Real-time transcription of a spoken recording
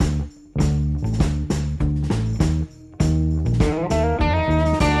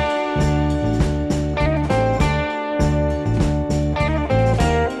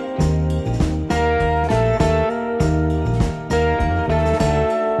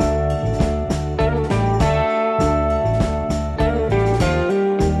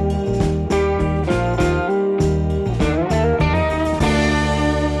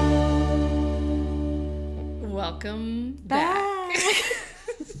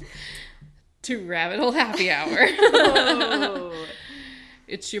to Rabbit Hole Happy Hour. Oh.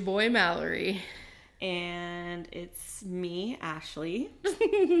 It's your boy Mallory. And it's me, Ashley.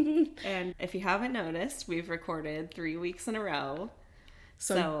 And if you haven't noticed, we've recorded 3 weeks in a row.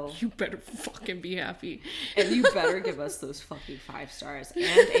 So you better fucking be happy. And you better give us those fucking 5 stars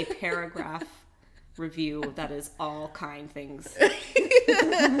and a paragraph review that is all kind things.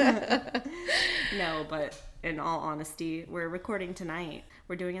 No, but in all honesty, we're recording tonight.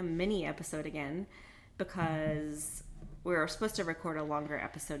 We're doing a mini episode again because we're supposed to record a longer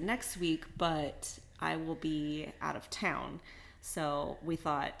episode next week, but I will be out of town. So we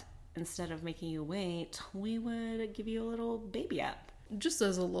thought instead of making you wait, we would give you a little baby app. Just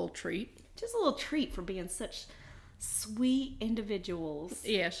as a little treat. Just a little treat for being such sweet individuals.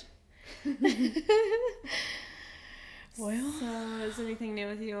 Yes. Well, so is there anything new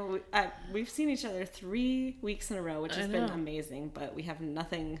with you? We've seen each other 3 weeks in a row, which has been amazing, but we have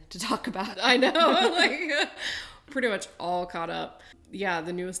nothing to talk about. I know. Like, pretty much all caught up. Yeah,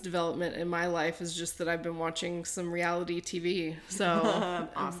 the newest development in my life is just that I've been watching some reality TV. So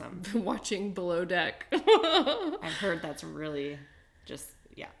awesome. I've been watching Below Deck. I've heard that's really just,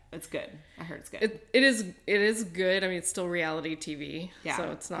 yeah, it's good. I heard it's good. It is good. I mean, it's still reality TV. Yeah.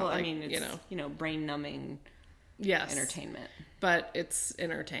 So it's not it's, brain numbing. Yes. Entertainment. But it's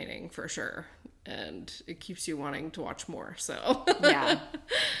entertaining for sure. And it keeps you wanting to watch more. So yeah.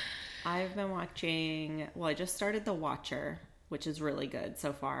 I've been watching, I just started The Watcher, which is really good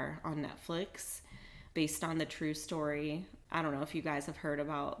so far on Netflix, based on the true story. I don't know if you guys have heard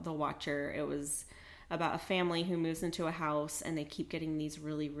about The Watcher. It was about a family who moves into a house and they keep getting these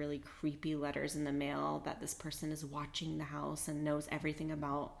really, really creepy letters in the mail that this person is watching the house and knows everything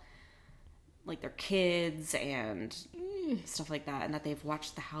about like their kids and stuff like that, and that they've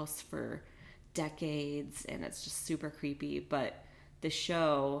watched the house for decades, and it's just super creepy. But the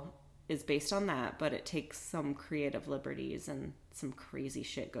show is based on that, but it takes some creative liberties and some crazy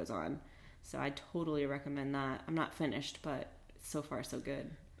shit goes on. So I totally recommend that. I'm not finished, but so far so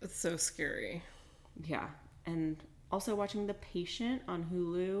good. It's so scary. Yeah. And also watching The Patient on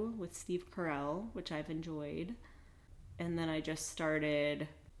Hulu with Steve Carell, which I've enjoyed. And then I just started,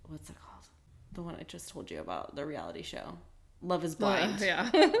 what's it called? The one I just told you about, the reality show. Love is Blind.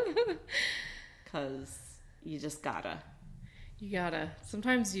 Yeah. Because you just gotta.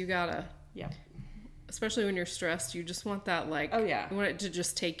 Sometimes you gotta. Yeah. Especially when you're stressed, you just want that, like, oh yeah, you want it to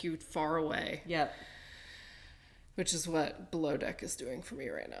just take you far away. Yep. Which is what Below Deck is doing for me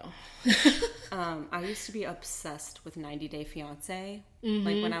right now. I used to be obsessed with 90 Day Fiancé. Mm-hmm.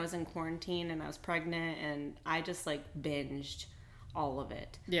 Like when I was in quarantine and I was pregnant, and I just like binged all of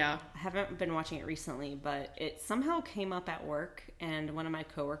it. Yeah. I haven't been watching it recently, but it somehow came up at work, and one of my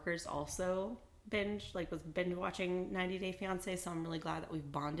coworkers also was binge watching 90 Day Fiancé, so I'm really glad that we've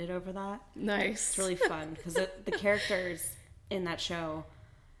bonded over that. Nice. It's really fun because the characters in that show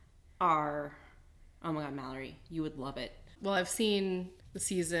are, oh my god, Mallory, you would love it. Well, I've seen the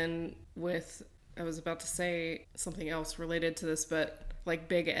season with, I was about to say something else related to this, but like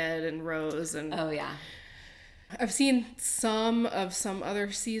Big Ed and Rose and oh yeah, I've seen some of some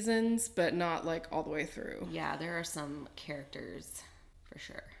other seasons, but not like all the way through. Yeah, there are some characters for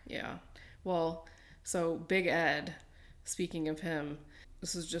sure. Yeah. Well, so Big Ed, speaking of him,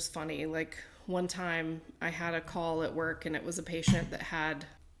 this was just funny. Like one time I had a call at work and it was a patient that had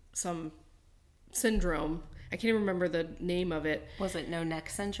some syndrome. I can't even remember the name of it. Was it no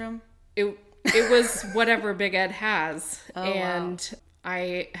neck syndrome? It was whatever Big Ed has. Oh, and wow.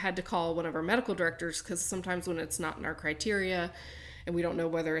 I had to call one of our medical directors because sometimes when it's not in our criteria and we don't know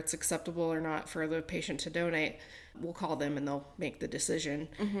whether it's acceptable or not for the patient to donate, we'll call them and they'll make the decision.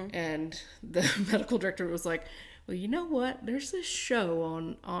 Mm-hmm. And the medical director was like, well, you know what? There's this show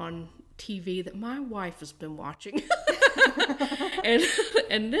on TV that my wife has been watching.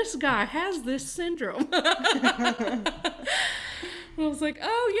 and this guy has this syndrome. I was like,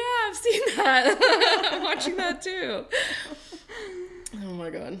 oh yeah, I've seen that. I'm watching that too. Oh my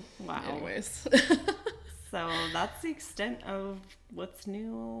god. Wow. Anyways. So that's the extent of what's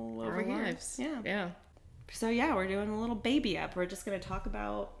new over Our here. lives. Yeah. So yeah, we're doing a little baby up. We're just going to talk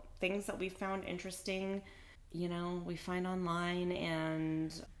about things that we found interesting, we find online,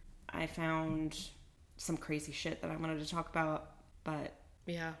 and I found some crazy shit that I wanted to talk about, but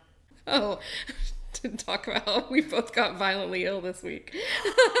yeah. Oh, to talk about how we both got violently ill this week.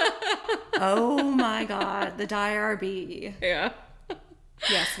 Oh my god, the DIRB. Yeah.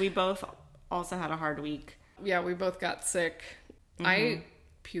 Yes, we both also had a hard week. Yeah, we both got sick. Mm-hmm. I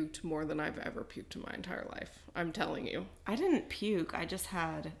puked more than I've ever puked in my entire life. I'm telling you. I didn't puke. I just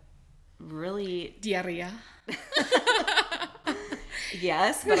had really diarrhea.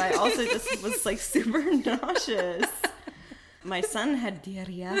 Yes, but I also just was like super nauseous. My son had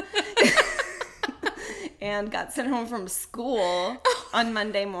diarrhea and got sent home from school on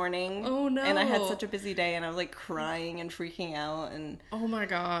Monday morning. Oh no. And I had such a busy day and I was like crying and freaking out, and oh my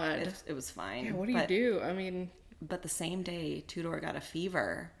God. it was fine. Yeah, what do you do? I mean, but the same day Tudor got a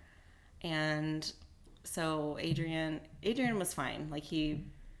fever, and so Adrian was fine. Like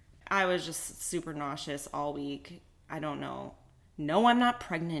I was just super nauseous all week. I don't know. No, I'm not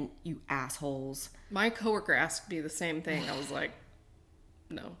pregnant, you assholes. my coworker asked me the same thing. I was like,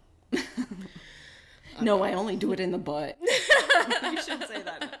 no. No, I only do it in the butt. You should say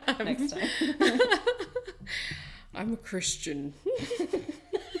that next time. I'm a Christian.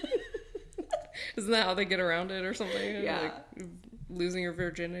 Isn't that how they get around it or something? Yeah. Like losing your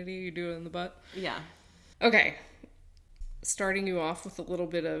virginity, you do it in the butt? Yeah. Okay. Starting you off with a little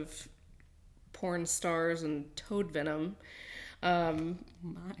bit of porn stars and toad venom. My.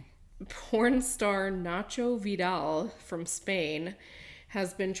 Porn star Nacho Vidal from Spain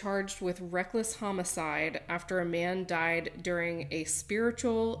has been charged with reckless homicide after a man died during a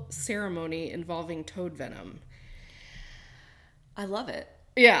spiritual ceremony involving toad venom. I love it.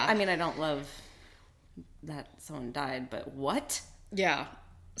 Yeah. I mean, I don't love that someone died, but what? Yeah.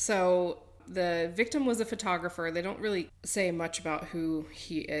 So the victim was a photographer. They don't really say much about who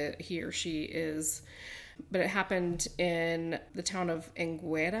he or she is, but it happened in the town of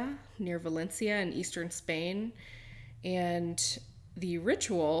Anguera near Valencia in eastern Spain. And the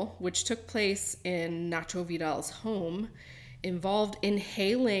ritual, which took place in Nacho Vidal's home, involved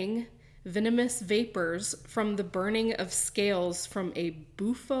inhaling venomous vapors from the burning of scales from a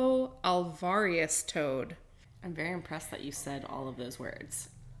Bufo alvarius toad. I'm very impressed that you said all of those words.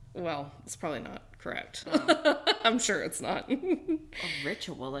 Well, it's probably not correct. I'm sure it's not. A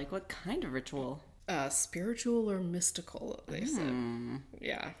ritual? Like, what kind of ritual? Spiritual or mystical, they said.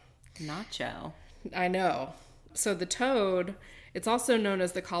 Yeah. Nacho. I know. So the toad, it's also known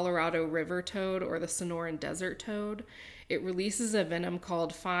as the Colorado River toad or the Sonoran Desert toad. It releases a venom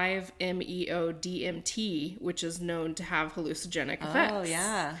called 5-MeO-DMT, which is known to have hallucinogenic effects. Oh,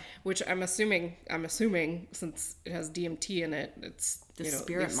 yeah. Which I'm assuming since it has DMT in it, it's The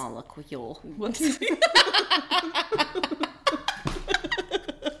spirit molecule. Whoops.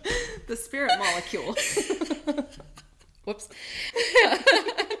 The spirit molecule. Whoops.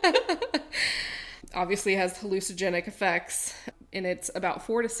 Obviously has hallucinogenic effects, and it's about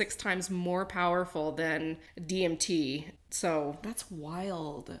 4 to 6 times more powerful than DMT. So That's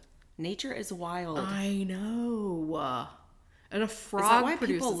wild. Nature is wild. I know. And a frog Is that why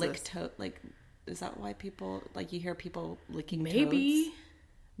produces people lick this. toad? Like, is that why people, like, you hear people licking toads?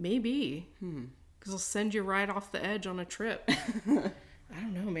 Maybe. Because they'll send you right off the edge on a trip. I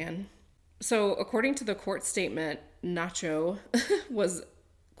don't know, man. So according to the court statement, Nacho was,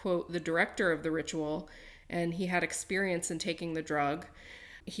 quote, the director of the ritual, and he had experience in taking the drug.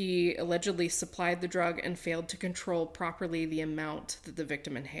 He allegedly supplied the drug and failed to control properly the amount that the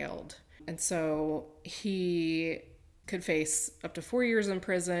victim inhaled. And so he could face up to 4 years in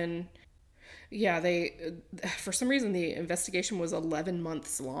prison. Yeah, for some reason, the investigation was 11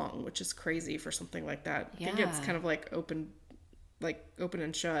 months long, which is crazy for something like that. I think it's kind of like open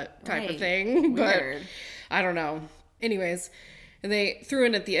and shut type of thing. Weird. But I don't know. Anyways, and they threw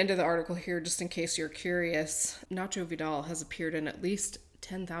in at the end of the article here, just in case you're curious, Nacho Vidal has appeared in at least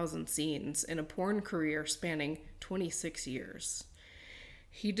 10,000 scenes in a porn career spanning 26 years.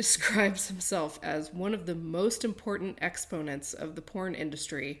 He describes himself as one of the most important exponents of the porn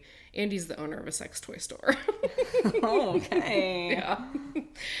industry, and he's the owner of a sex toy store. Okay. Yeah.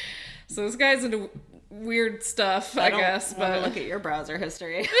 So this guy's into weird stuff, I guess. But look at your browser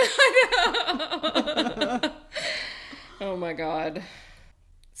history. Oh my God.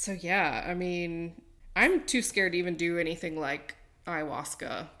 So yeah, I mean, I'm too scared to even do anything like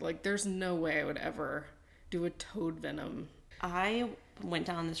ayahuasca. Like, there's no way I would ever do a toad venom. I went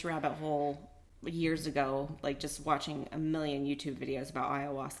down this rabbit hole years ago, like just watching a million YouTube videos about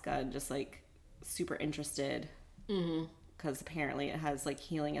ayahuasca and just like super interested. Because apparently it has like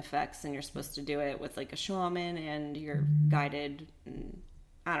healing effects and you're supposed to do it with like a shaman and you're guided. And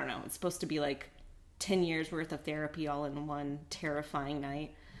I don't know. It's supposed to be like 10 years worth of therapy all in one terrifying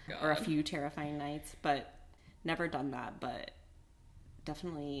night. God. Or a few terrifying nights, but never done that. But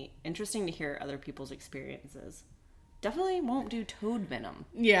definitely interesting to hear other people's experiences. Definitely won't do toad venom.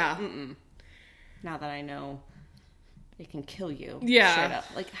 Yeah. Now that I know it can kill you. Yeah. Straight up.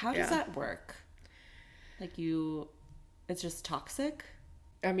 Like, how does that work? Like, it's just toxic?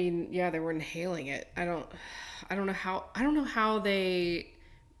 I mean, yeah, they were inhaling it. I don't know how they,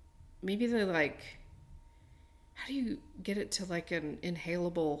 maybe they like How do you get it to like an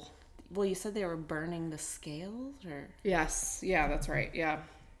inhalable? Well, you said they were burning the scales, or? Yes. Yeah, that's right. Yeah.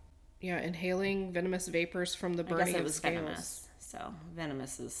 Yeah, inhaling venomous vapors from the burning of scales. Venomous. So,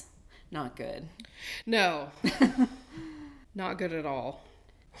 venomous is not good. No. Not good at all.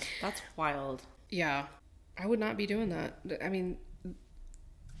 That's wild. Yeah. I would not be doing that. I mean,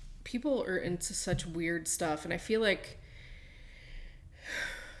 people are into such weird stuff, and I feel like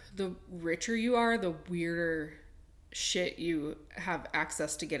the richer you are, the weirder shit you have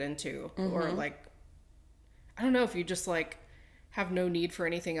access to get into. Or like, I don't know, if you just like have no need for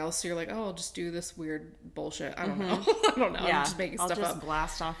anything else, so you're like, oh, I'll just do this weird bullshit. I don't know. I don't know. Yeah, I'm just making stuff up. I'll just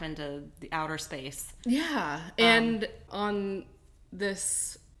blast off into the outer space. Yeah. And on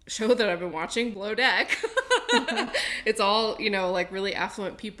this show that I've been watching, Below Deck, it's all, you know, like really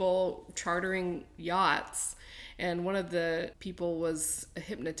affluent people chartering yachts. And one of the people was a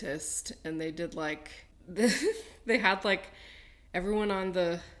hypnotist, and they did like, they had like everyone on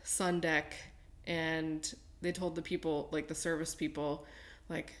the sun deck, and they told the people, like the service people,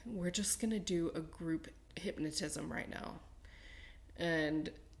 like, we're just gonna do a group hypnotism right now.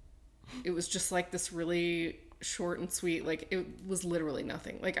 And it was just like this really short and sweet, like it was literally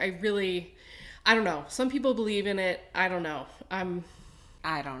nothing. Like I don't know. Some people believe in it. I don't know. I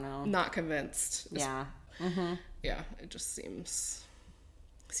don't know. Not convinced. Yeah. Yeah, it just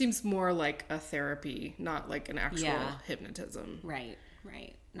seems more like a therapy, not like an actual hypnotism. Right.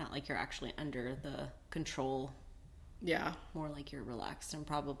 Not like you're actually under the control. Yeah. More like you're relaxed and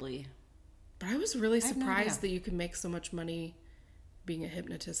probably... But I was really surprised that you could make so much money being a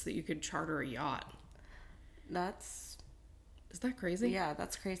hypnotist that you could charter a yacht. Is that crazy? Yeah,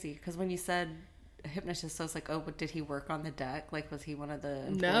 that's crazy. Because when you said a hypnotist, I was like, oh, but did he work on the deck? Like, was he one of the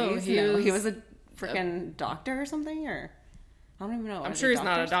employees? No, he was a freaking doctor or something? Or I don't even know. I'm sure he's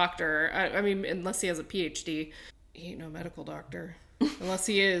not a doctor. I mean, unless he has a PhD. He ain't no medical doctor. Unless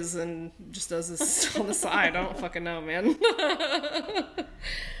he is and just does this on the side. I don't fucking know, man.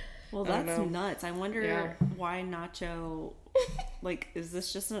 Well, that's nuts. I wonder why Nacho... Like, is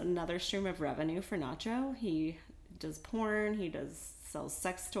this just another stream of revenue for Nacho? He does porn, he sells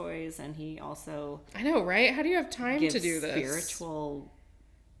sex toys, and he also... I know, right? How do you have time to do this? Spiritual...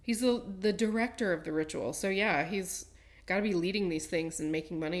 He's the director of the ritual. So, yeah, he's got to be leading these things and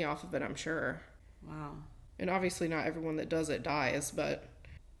making money off of it, I'm sure. Wow. And obviously not everyone that does it dies, but...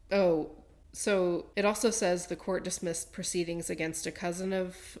 Oh, so it also says the court dismissed proceedings against a cousin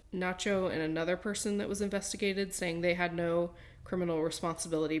of Nacho and another person that was investigated, saying they had no criminal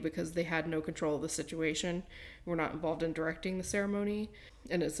responsibility because they had no control of the situation, were not involved in directing the ceremony.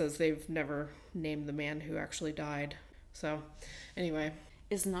 And it says they've never named the man who actually died. So, anyway...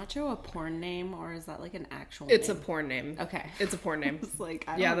 Is Nacho a porn name, or is that like an actual It's name? a porn name. Okay. It's a porn name. It's like,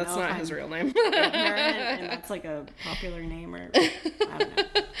 I don't yeah, know that's not his real name. And that's like a popular name, or I don't know.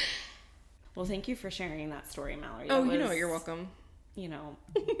 Well, thank you for sharing that story, Mallory. Oh, you're welcome. You know,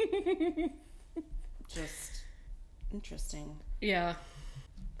 just interesting. Yeah.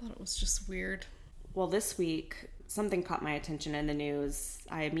 Thought it was just weird. Well, this week, something caught my attention in the news.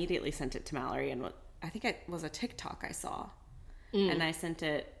 I immediately sent it to Mallory, and I think it was a TikTok I saw. And I sent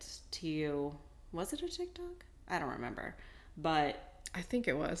it to you. Was it a TikTok? I don't remember. But I think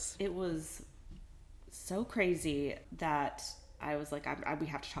it was. It was so crazy that I was like, we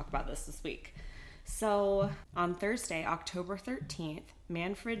have to talk about this week. So on Thursday, October 13th,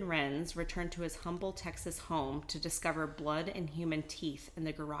 Manfred Renz returned to his humble Texas home to discover blood and human teeth in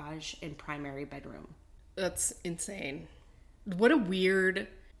the garage and primary bedroom. That's insane. What a weird...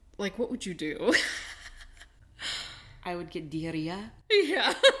 Like, what would you do? I would get diarrhea.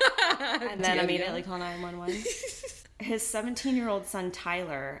 Yeah. And then immediately call 911. His 17-year-old son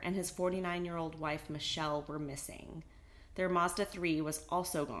Tyler and his 49-year-old wife Michelle were missing. Their Mazda 3 was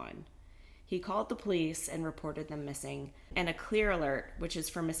also gone. He called the police and reported them missing, and a clear alert, which is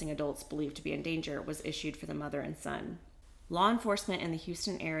for missing adults believed to be in danger, was issued for the mother and son. Law enforcement in the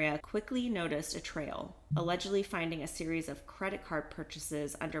Houston area quickly noticed a trail, allegedly finding a series of credit card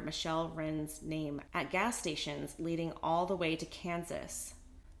purchases under Michelle Renz's name at gas stations leading all the way to Kansas.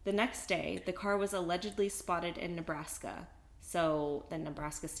 The next day, the car was allegedly spotted in Nebraska, so the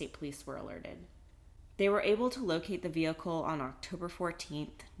Nebraska State Police were alerted. They were able to locate the vehicle on October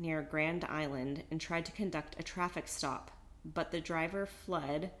 14th near Grand Island and tried to conduct a traffic stop, but the driver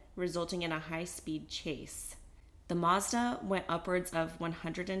fled, resulting in a high-speed chase. The Mazda went upwards of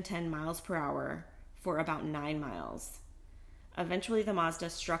 110 miles per hour for about 9 miles. Eventually, the Mazda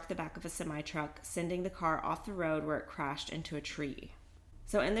struck the back of a semi-truck, sending the car off the road where it crashed into a tree.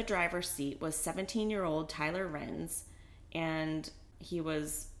 So in the driver's seat was 17-year-old Tyler Renz, and he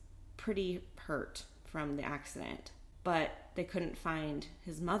was pretty hurt from the accident, but they couldn't find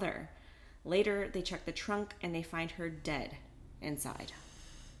his mother. Later, they check the trunk and they find her dead inside.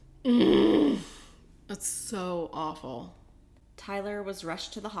 That's so awful. Tyler was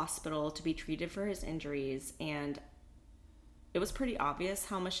rushed to the hospital to be treated for his injuries, and it was pretty obvious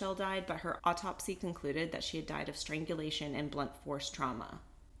how Michelle died, but her autopsy concluded that she had died of strangulation and blunt force trauma.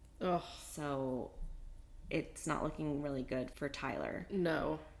 Ugh. So it's not looking really good for Tyler.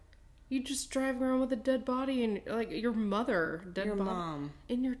 No. You just drive around with a dead body and, like, your mother, Your mom.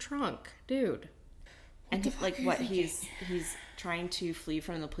 in your trunk. Dude. And he's trying to flee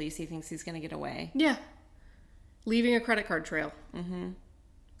from the police. He thinks he's going to get away. Yeah. Leaving a credit card trail. Mm-hmm.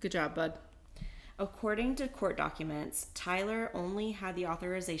 Good job, bud. According to court documents, Tyler only had the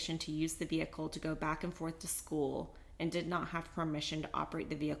authorization to use the vehicle to go back and forth to school and did not have permission to operate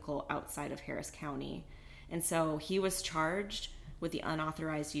the vehicle outside of Harris County. And so he was charged with the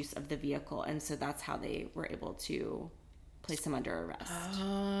unauthorized use of the vehicle, and so that's how they were able to place him under arrest.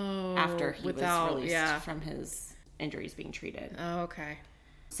 Oh. After he was released from his injuries being treated. Oh, okay.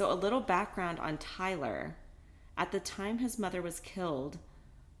 So a little background on Tyler. At the time his mother was killed,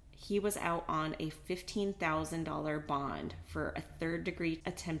 he was out on a $15,000 bond for a third-degree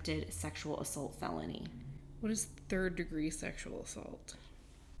attempted sexual assault felony. What is third-degree sexual assault?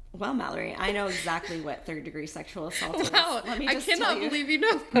 Well, Mallory, I know exactly what third-degree sexual assault is. Wow, I cannot believe you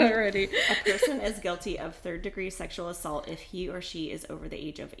know that already. A person is guilty of third-degree sexual assault if he or she is over the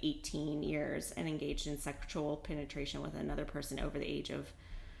age of 18 years and engaged in sexual penetration with another person over the age of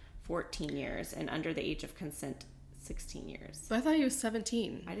 14 years and under the age of consent 16 years. But I thought he was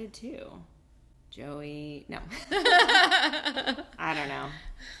 17. I did too. Joey, no. I don't know.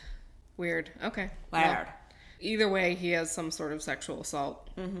 Weird. Okay. Weird. Well, either way, he has some sort of sexual assault.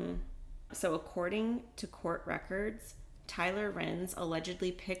 Mm-hmm. So according to court records, Tyler Renz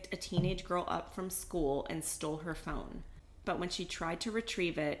allegedly picked a teenage girl up from school and stole her phone. But when she tried to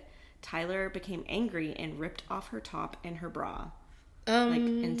retrieve it, Tyler became angry and ripped off her top and her bra.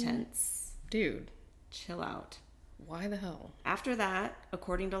 Intense. Dude. Chill out. Why the hell? After that,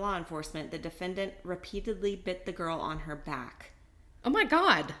 according to law enforcement, the defendant repeatedly bit the girl on her back. Oh my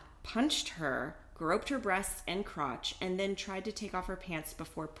God. Punched her, groped her breasts and crotch, and then tried to take off her pants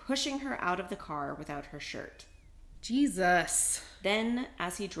before pushing her out of the car without her shirt. Jesus. Then,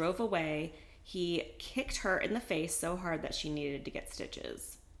 as he drove away, he kicked her in the face so hard that she needed to get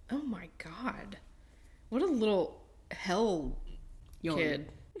stitches. Oh my God. What a little hell kid.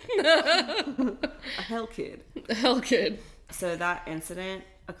 A hell kid. A hell kid. So that incident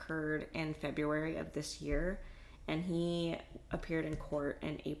occurred in February of this year, and he appeared in court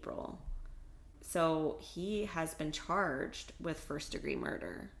in April. So he has been charged with first-degree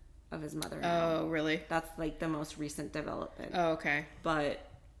murder of his mother. Oh, really? That's like the most recent development. Oh, okay. But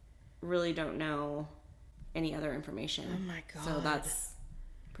really don't know any other information. Oh my God. So that's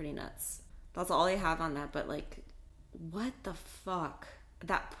pretty nuts. That's all I have on that. But like, what the fuck?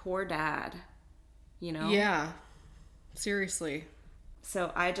 That poor dad, you know? Yeah. Seriously.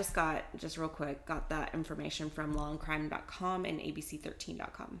 So I just real quick, got that information from lawandcrime.com and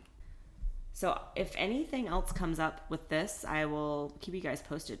abc13.com. So if anything else comes up with this, I will keep you guys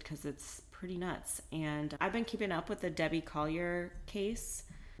posted because it's pretty nuts. And I've been keeping up with the Debbie Collier case.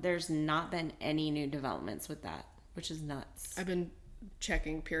 There's not been any new developments with that, which is nuts. I've been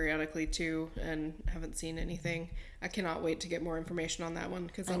checking periodically too and haven't seen anything. I cannot wait to get more information on that one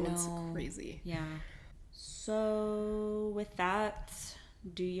because that one's crazy. Yeah. So with that,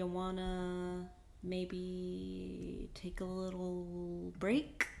 do you want to maybe take a little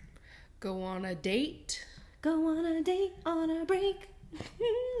break? Go on a date? Go on a date on a break.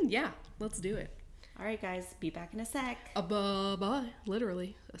 Yeah, let's do it. All right, guys. Be back in a sec. Bye-bye.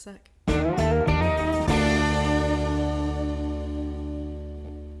 Literally, a sec.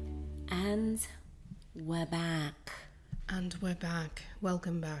 And we're back. And we're back.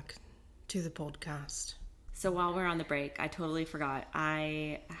 Welcome back to the podcast. So while we're on the break, I totally forgot.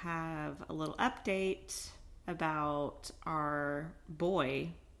 I have a little update about our boy.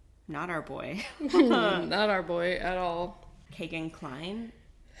 Not our boy. Not our boy at all. Kagan Klein,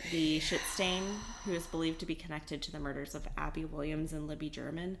 the shit stain who is believed to be connected to the murders of Abby Williams and Libby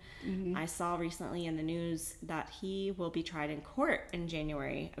German. Mm-hmm. I saw recently in the news that he will be tried in court in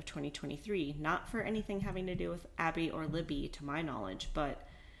January of 2023. Not for anything having to do with Abby or Libby, to my knowledge, but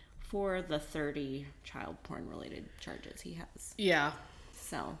for the 30 child porn related charges he has. Yeah.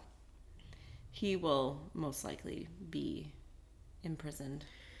 So he will most likely be imprisoned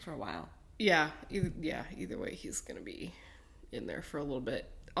for a while. Yeah. Either way, he's going to be in there for a little bit.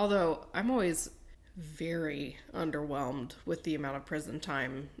 Although I'm always very underwhelmed with the amount of prison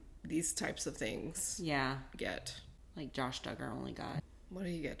time these types of things get. Like Josh Duggar only got... What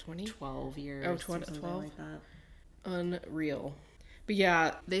did he get, 20? 12 years. Oh, 12? Like that. Unreal. But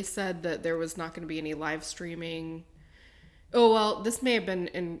yeah, they said that there was not going to be any live streaming. Oh, well, this may have been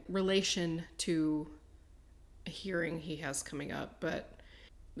in relation to a hearing he has coming up, but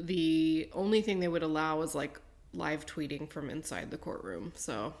the only thing they would allow was like live tweeting from inside the courtroom.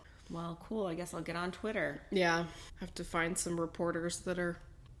 So, well, cool. I guess I'll get on Twitter. Yeah, have to find some reporters that are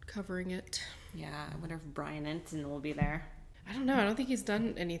covering it. Yeah, I wonder if Brian Ensign will be there. I don't know. I don't think he's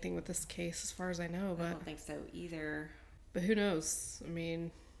done anything with this case as far as I know, but I don't think so either. But who knows? I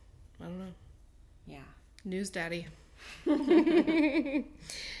mean, I don't know. Yeah. News daddy.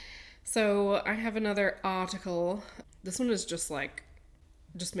 So I have another article. This one is just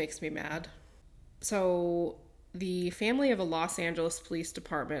makes me mad. So the family of a Los Angeles Police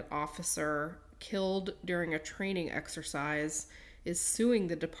Department officer killed during a training exercise is suing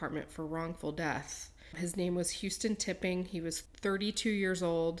the department for wrongful death. His name was Houston Tipping. He was 32 years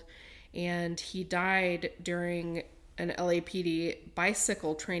old, and he died during an LAPD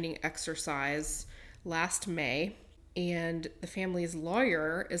bicycle training exercise last May. And the family's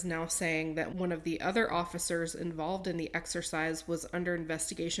lawyer is now saying that one of the other officers involved in the exercise was under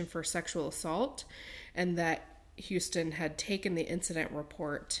investigation for sexual assault, and that Houston had taken the incident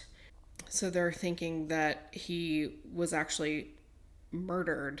report. So they're thinking that he was actually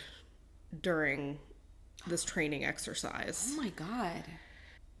murdered during this training exercise. Oh my God.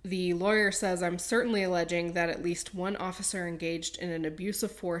 The lawyer says, I'm certainly alleging that at least one officer engaged in an abuse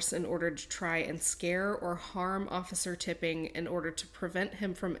of force in order to try and scare or harm Officer Tipping in order to prevent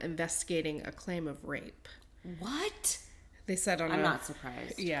him from investigating a claim of rape. What? They said on I'm not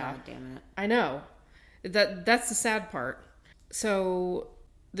surprised. Yeah. God damn it. I know. That's the sad part. So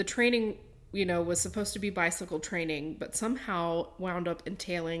the training, was supposed to be bicycle training, but somehow wound up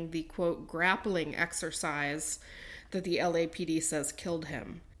entailing the, quote, grappling exercise that the LAPD says killed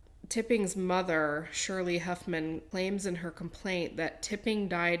him. Tipping's mother, Shirley Huffman, claims in her complaint that Tipping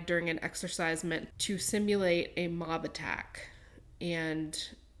died during an exercise meant to simulate a mob attack. And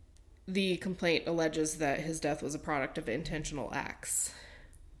the complaint alleges that his death was a product of intentional acts.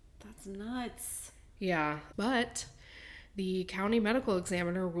 That's nuts. Yeah, but the county medical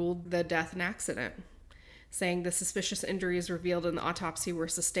examiner ruled the death an accident, saying the suspicious injuries revealed in the autopsy were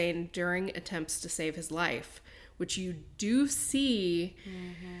sustained during attempts to save his life, which you do see.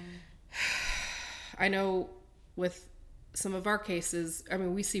 I know with some of our cases,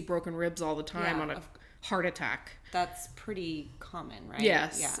 we see broken ribs all the time on a heart attack. That's pretty common, right?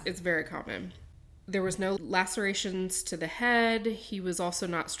 Yes, yeah. It's very common. There was no lacerations to the head. He was also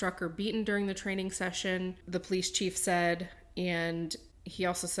not struck or beaten during the training session, the police chief said. And he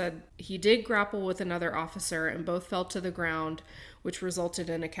also said he did grapple with another officer and both fell to the ground, which resulted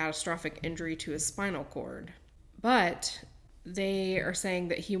in a catastrophic injury to his spinal cord. But they are saying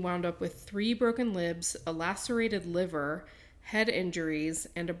that he wound up with 3 broken ribs, a lacerated liver, head injuries,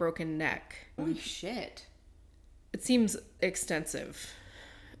 and a broken neck. Holy shit. It seems extensive.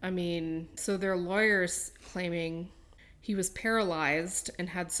 So their lawyers claiming he was paralyzed and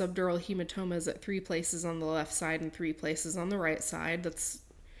had subdural hematomas at 3 places on the left side and 3 places on the right side. That's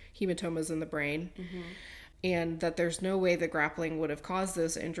hematomas in the brain. Mm-hmm. And that there's no way the grappling would have caused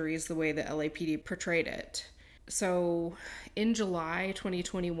those injuries the way the LAPD portrayed it. So in July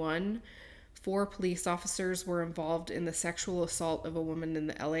 2021, 4 police officers were involved in the sexual assault of a woman in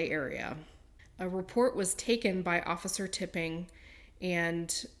the LA area. A report was taken by Officer Tipping,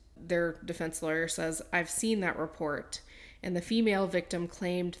 and their defense lawyer says, I've seen that report. And the female victim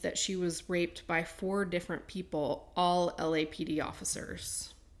claimed that she was raped by 4 different people, all LAPD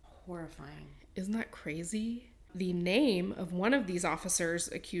officers. Horrifying. Isn't that crazy? The name of one of these officers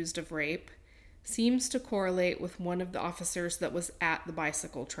accused of rape seems to correlate with one of the officers that was at the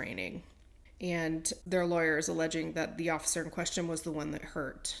bicycle training. And their lawyer is alleging that the officer in question was the one that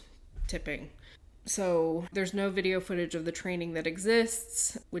hurt Tipping. So there's no video footage of the training that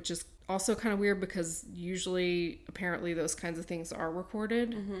exists, which is also kind of weird because usually, apparently, those kinds of things are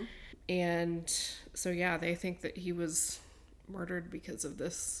recorded. Mm-hmm. And so, yeah, they think that he was murdered because of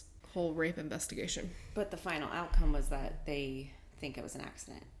this whole rape investigation. But the final outcome was that they think it was an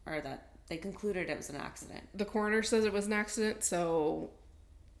accident, or that they concluded it was an accident. The coroner says it was an accident, so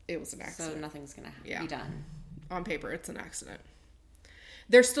it was an accident. So nothing's going to be done. On paper, it's an accident.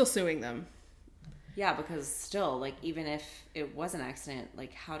 They're still suing them. Yeah, because still, even if it was an accident,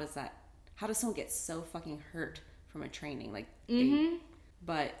 how does someone get so fucking hurt from a training?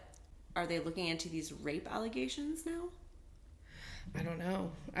 But are they looking into these rape allegations now? I don't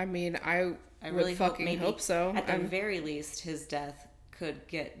know. I really hope hope so. At the very least, his death could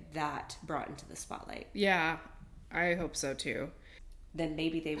get that brought into the spotlight. Yeah, I hope so too. Then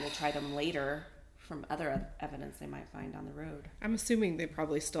maybe they will try them later from other evidence they might find on the road. I'm assuming they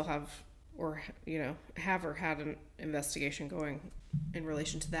probably still have or had an investigation going in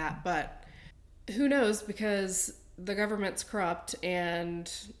relation to that, but who knows, because the government's corrupt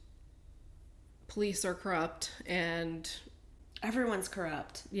and police are corrupt and everyone's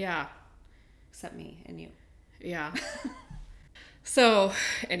corrupt. Yeah. Except me and you. Yeah. So,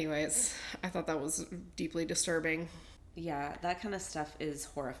 anyways, I thought that was deeply disturbing. Yeah, that kind of stuff is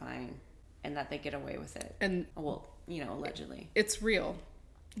horrifying, and that they get away with it. And, well, allegedly. It's real.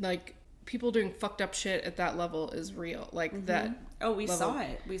 Like, people doing fucked up shit at that level is real. Like, that. Oh, we saw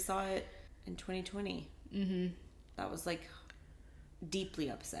it. We saw it in 2020. Mm-hmm. That was, like, deeply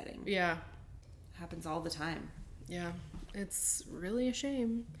upsetting. Yeah. It happens all the time. Yeah. It's really a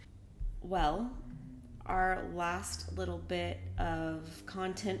shame. Well, our last little bit of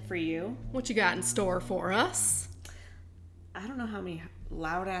content for you. What you got in store for us? I don't know how many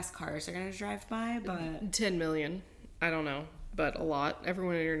loud-ass cars are going to drive by, but... 10 million. I don't know, but a lot.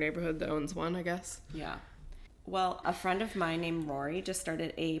 Everyone in your neighborhood that owns one, I guess. Yeah. Well, a friend of mine named Rory just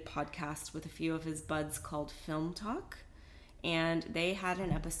started a podcast with a few of his buds called Film Talk. And they had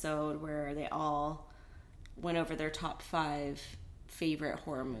an episode where they all went over their top 5 favorite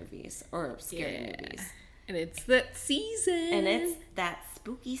horror movies or scary movies. And it's that season. And it's that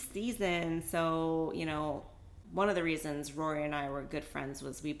spooky season. So, one of the reasons Rory and I were good friends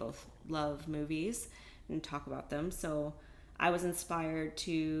was we both love movies and talk about them. So I was inspired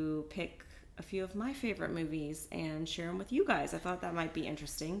to pick a few of my favorite movies and share them with you guys. I thought that might be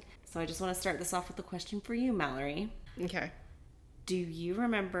interesting. So I just want to start this off with a question for you, Mallory. Okay. Do you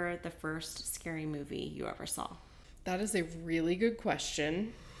remember the first scary movie you ever saw? That is a really good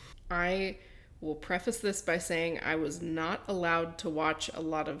question. I will preface this by saying I was not allowed to watch a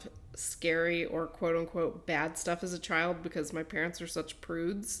lot of scary or quote-unquote bad stuff as a child because my parents are such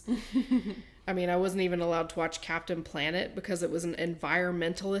prudes. I mean, I wasn't even allowed to watch Captain Planet because it was an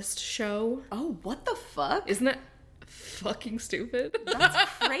environmentalist show. Oh, what the fuck? Isn't that fucking stupid?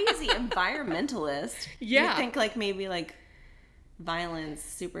 That's crazy. Environmentalist. Yeah. You'd think maybe violence,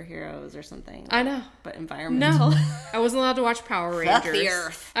 superheroes or something. I know. But environmental. No. I wasn't allowed to watch Power Rangers. Fuck the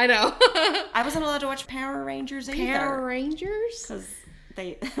earth. I know. I wasn't allowed to watch Power Rangers either. Power Rangers? Because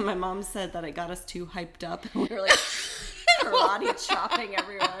my mom said that it got us too hyped up and we were karate chopping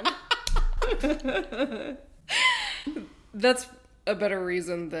everyone. That's a better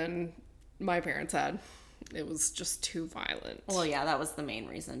reason than my parents had. It was just too violent. Well, yeah, that was the main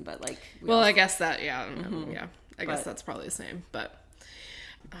reason, but I guess that, yeah. Mm-hmm. Yeah. I guess that's probably the same, but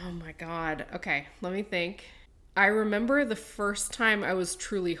oh my God. Okay, let me think. I remember the first time I was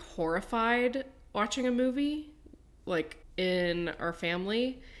truly horrified watching a movie, in our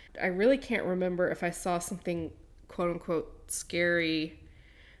family. I really can't remember if I saw something quote unquote scary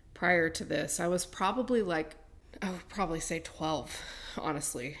prior to this. I was probably I would probably say 12,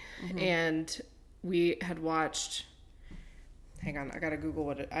 honestly. Mm-hmm. And we had watched, hang on, I gotta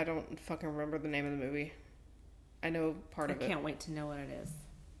Google I don't fucking remember the name of the movie. I know part of it. I can't wait to know what it is.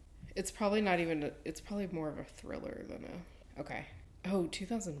 It's probably not even, it's probably more of a thriller than okay. Oh,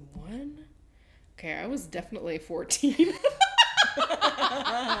 2001? Okay, I was definitely 14.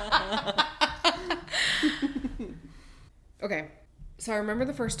 Okay, so I remember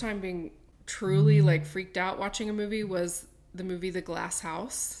the first time being truly freaked out watching a movie was the movie The Glass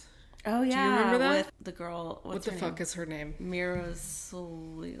House. Oh yeah, do you remember that? With the girl. What the fuck is her name? Mira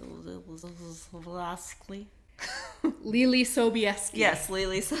Lily Sobieski. Yes,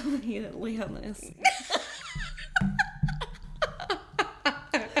 Lily Sobieski.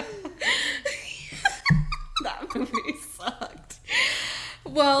 That movie sucked.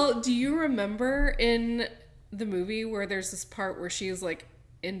 Well, do you remember in the movie where there's this part where she's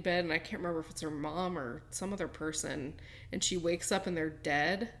in bed and I can't remember if it's her mom or some other person and she wakes up and they're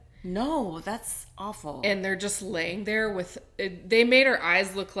dead? No, that's awful. And they're just laying there they made her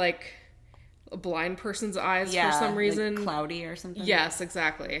eyes look like a blind person's eyes for some reason. Cloudy or something. Yes,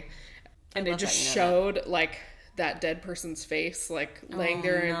 exactly. And it just showed that dead person's face laying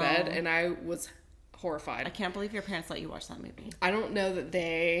there in bed, and I was horrified. I can't believe your parents let you watch that movie. I don't know that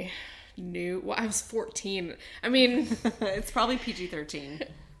they knew. Well, I was 14. I mean, it's probably PG-13.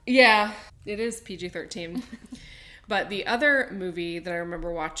 Yeah, it is PG-13. But the other movie that I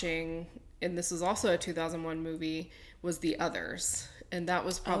remember watching, and this was also a 2001 movie, was The Others. And that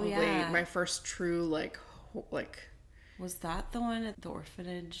was probably my first true, Was that the one at the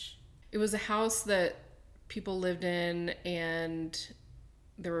orphanage? It was a house that people lived in, and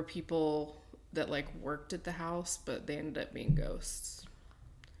there were people that, worked at the house, but they ended up being ghosts.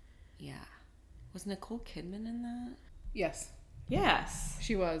 Yeah. Was Nicole Kidman in that? Yes. Yes.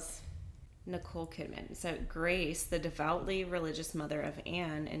 She was. Nicole Kidman. So Grace, the devoutly religious mother of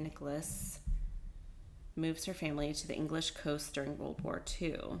Anne and Nicholas, moves her family to the English coast during World War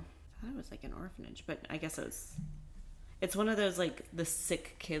II. I thought it was like an orphanage, but I guess it's one of those like the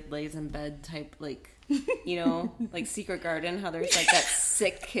sick kid lays in bed type, like, you know, like Secret Garden, how there's like that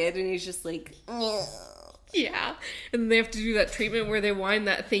sick kid and he's just like, yeah, and they have to do that treatment where they wind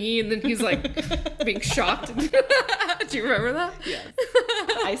that thingy and then he's like being shocked. Do you remember that? Yes.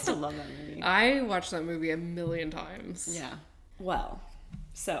 I still love that movie. I watched that movie 1,000,000 times. Yeah. Well,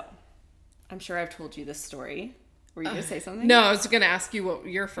 so I'm sure I've told you this story. Were you going to say something? No, I was going to ask you what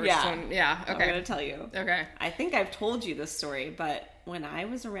your first one. Yeah, okay. I'm going to tell you. Okay. I think I've told you this story, but when I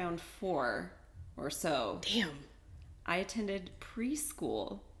was around 4 or so, damn, I attended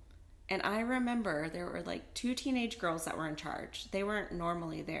preschool. And I remember there were like 2 teenage girls that were in charge. They weren't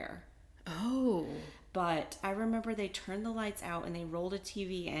normally there. Oh. But I remember they turned the lights out and they rolled a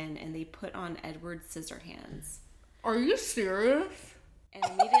TV in and they put on Edward Scissorhands. Are you serious?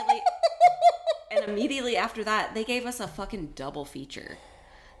 And immediately after that, they gave us a fucking double feature.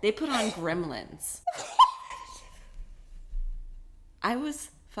 They put on Gremlins. I was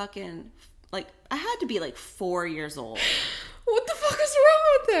fucking, like, I had to be like 4 years old. What the fuck is wrong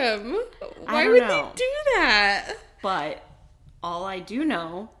with them? Why would they do that? But all I do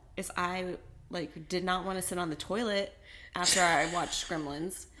know is I, like, did not want to sit on the toilet after I watched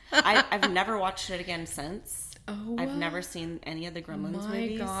Gremlins. I've never watched it again since. Oh, I've never seen any of the Gremlins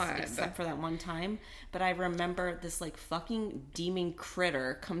movies except for that one time. But I remember this like fucking demon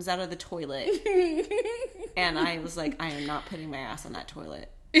critter comes out of the toilet, and I was like, I am not putting my ass on that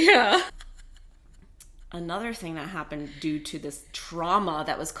toilet. Yeah. Another thing that happened due to this trauma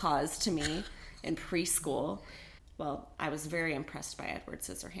that was caused to me in preschool. Well, I was very impressed by Edward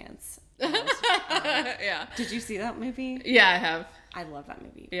Scissorhands. Yeah. Did you see that movie? Yeah, I have. I love that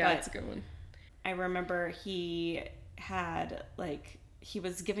movie. Yeah, it's a good one. I remember he had, like, he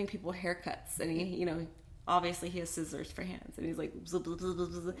was giving people haircuts, and he, you know, obviously he has scissors for hands, and he's like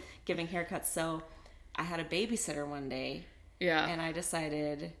giving haircuts. So I had a babysitter one day. Yeah. And I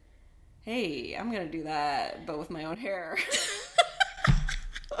decided, hey, I'm going to do that, but with my own hair.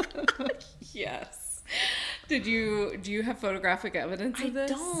 Yes. Do you have photographic evidence of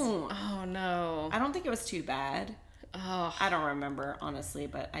this? I don't. Oh, no. I don't think it was too bad. Oh. I don't remember, honestly,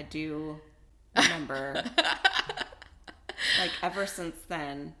 but I do remember, like, ever since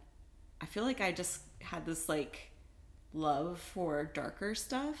then, I feel like I just had this, like, love for darker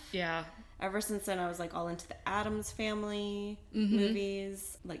stuff. Yeah. Ever since then, I was, like, all into the Addams Family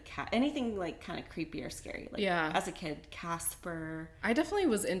movies, like, anything, like, kind of creepy or scary. Like, yeah. As a kid, Casper. I definitely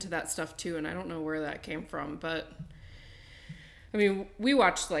was into that stuff, too, and I don't know where that came from, but, I mean, we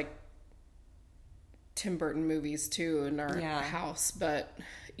watched, like, Tim Burton movies, too, in our house, but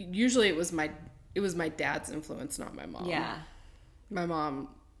usually it was my dad's influence, not my mom. Yeah. My mom,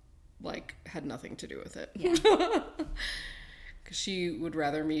 like, had nothing to do with it. Yeah. Because she would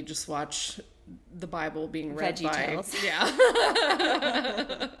rather me just watch the Bible being read VeggieTales. Yeah.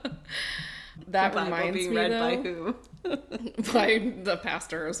 That the reminds being me, read though, by who? by the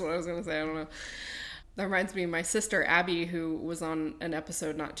pastor is what I was going to say. I don't know. That reminds me of my sister, Abby, who was on an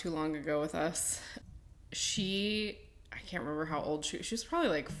episode not too long ago with us. I can't remember how old she was probably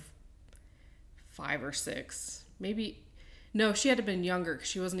like 5 or 6, maybe. No, she had to have been younger because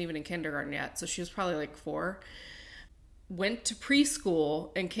she wasn't even in kindergarten yet. So she was probably like 4. Went to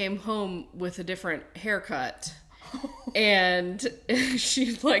preschool and came home with a different haircut. And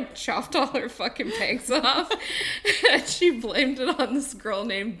she like chopped all her fucking bangs off. And she blamed it on this girl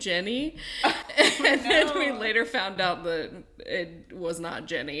named Jenny. And then we later found out that it was not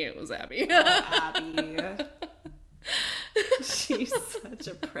Jenny, it was Abby. Oh, Abby. She's such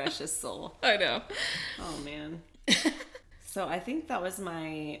a precious soul. I know. Oh, man. So I think that was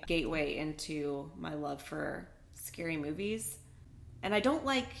my gateway into my love for scary movies. And I don't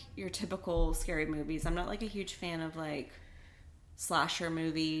like your typical scary movies. I'm not like a huge fan of like slasher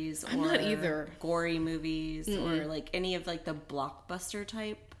movies I'm not either. Gory movies or like any of like the blockbuster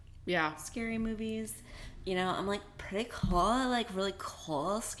type scary movies. You know, I'm like pretty cool, like really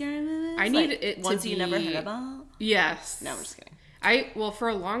cool scary movies. I need like, it to ones be... you never heard about. Yes. No, I'm just kidding. Well, for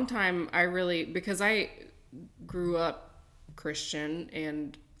a long time, because I grew up Christian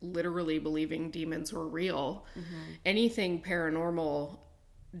and literally believing demons were real, anything paranormal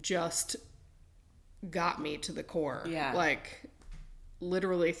just got me to the core. Yeah. Like,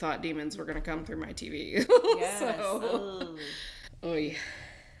 literally thought demons were going to come through my TV. Yes. So, oh yeah.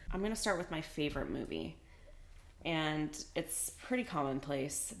 I'm going to start with my favorite movie, And it's pretty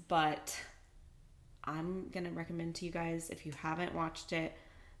commonplace, but I'm going to recommend to you guys, if you haven't watched it,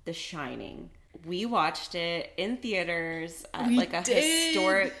 The Shining. We watched it in theaters at a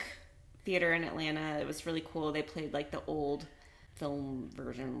historic theater in Atlanta. It was really cool. They played like the old film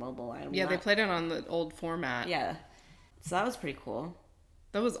version, mobile. They played it on the old format. Yeah. So that was pretty cool.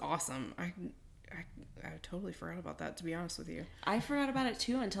 That was awesome. I totally forgot about that, to be honest with you. I forgot about it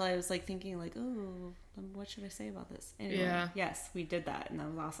too until I was like thinking like, oh, what should I say about this? Anyway, yeah. Yes, we did that, and that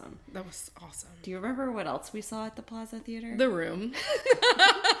was awesome. That was awesome. Do you remember what else we saw at the Plaza Theater? The Room.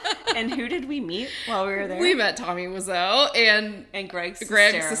 And who did we meet while we were there? We met Tommy Wiseau and Greg Sestero.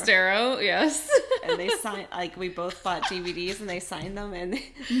 Greg Sestero, yes. And they signed, like, we both bought DVDs and they signed them, and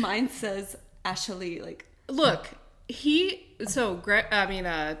mine says Ashley, like... Look,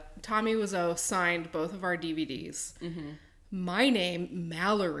 Tommy Wiseau signed both of our DVDs. Mm-hmm. My name,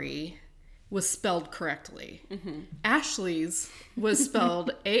 Mallory, was spelled correctly. Mm-hmm. Ashley's was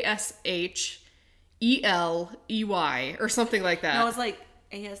spelled Ashley or something like that. No, it was like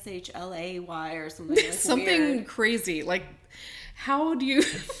Ashlay or something like something weird. Crazy. Like, how do you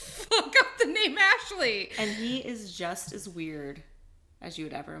fuck up the name Ashley? And he is just as weird as you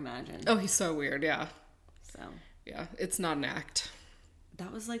would ever imagine. Oh, he's so weird, yeah. So... yeah, it's not an act.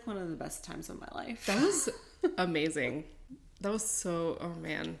 That was like one of the best times of my life. That was amazing. That was so... oh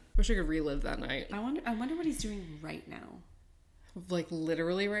man, wish I could relive that night. I wonder what he's doing right now. Like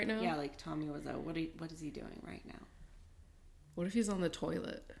literally right now? Yeah, like Tommy Wiseau. What is he doing right now? What if he's on the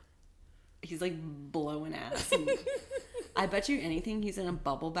toilet? He's like blowing ass. And I bet you anything he's in a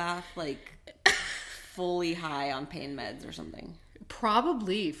bubble bath, like fully high on pain meds or something.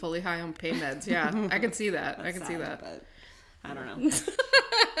 Probably fully high on pain meds. Yeah, I can see that. That's I can sad, see that. But I don't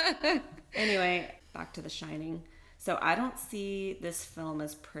know. Anyway, back to The Shining. So I don't see this film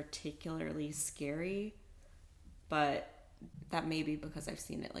as particularly scary, but that may be because I've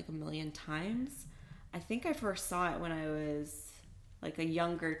seen it like a million times. I think I first saw it when I was like a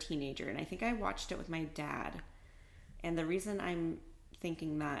younger teenager, and I think I watched it with my dad. And the reason I'm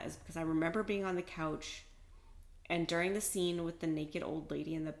thinking that is because I remember being on the couch, and during the scene with the naked old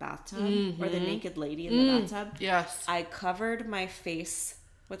lady in the bathtub, or the naked lady in the bathtub, yes, I covered my face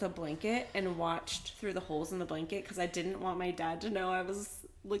with a blanket and watched through the holes in the blanket because I didn't want my dad to know I was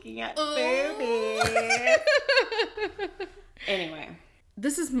looking at boobies. Anyway.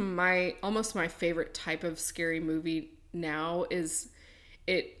 This is almost my favorite type of scary movie now. Is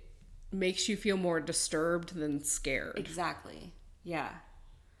it makes you feel more disturbed than scared. Exactly. Yeah.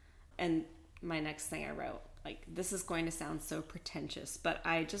 And my next thing I wrote, like, this is going to sound so pretentious, but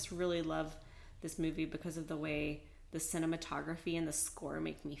I just really love this movie because of the way the cinematography and the score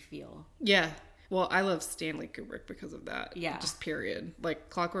make me feel. Yeah. Well, I love Stanley Kubrick because of that. Yeah. Just period. Like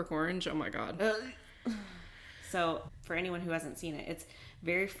Clockwork Orange, oh my God. So, for anyone who hasn't seen it, it's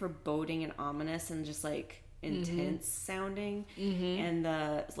very foreboding and ominous and just, like, intense sounding. Mm-hmm. And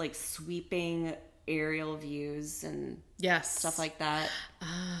the, like, sweeping aerial views and stuff like that.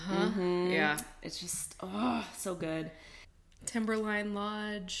 Uh-huh. Mm-hmm. Yeah. It's just, so good. Timberline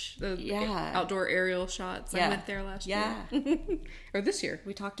Lodge, the outdoor aerial shots. I went there last year. Or this year.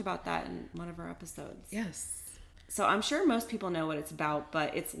 We talked about that in one of our episodes. Yes. So I'm sure most people know what it's about,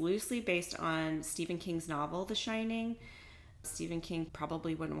 but it's loosely based on Stephen King's novel, The Shining. Stephen King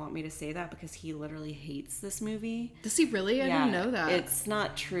probably wouldn't want me to say that because he literally hates this movie. Does he really? I didn't know that. It's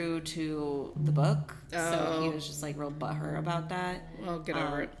not true to the book. So he was just like real butthurt about that. Well, get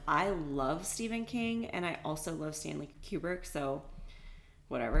over it. I love Stephen King and I also love Stanley Kubrick, so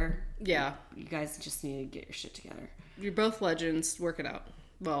whatever. Yeah. You guys just need to get your shit together. You're both legends. Work it out.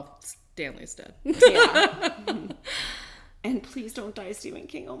 Well, Stanley's dead. Yeah. And please don't die, Stephen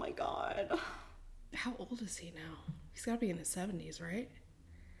King. Oh my God. How old is he now? He's got to be in his 70s, right?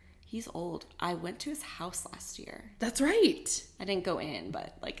 He's old. I went to his house last year. That's right. I didn't go in,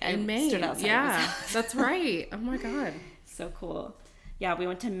 but like I Maine. Stood outside. Yeah, that's right. Oh my God. So cool. Yeah, we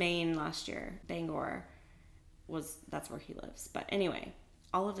went to Maine last year. Bangor that's where he lives. But anyway,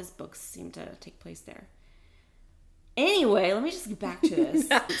 all of his books seem to take place there. Anyway, let me just get back to this.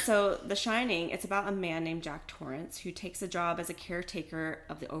 So, The Shining, it's about a man named Jack Torrance who takes a job as a caretaker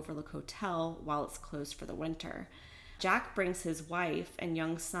of the Overlook Hotel while it's closed for the winter. Jack brings his wife and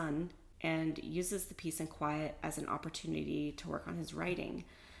young son and uses the peace and quiet as an opportunity to work on his writing.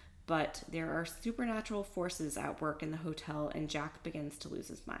 But there are supernatural forces at work in the hotel and Jack begins to lose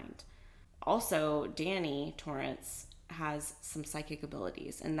his mind. Also, Danny Torrance has some psychic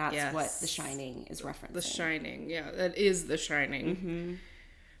abilities, and that's what The Shining is referencing. The Shining, yeah, that is The Shining. Mm-hmm.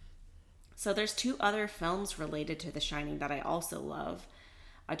 So there's 2 other films related to The Shining that I also love.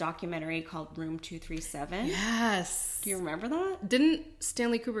 a documentary called Room 237. Yes. Do you remember that? Didn't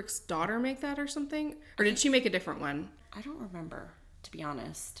Stanley Kubrick's daughter make that or something? Or did she make a different one? I don't remember, to be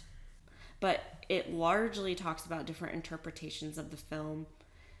honest. But it largely talks about different interpretations of the film.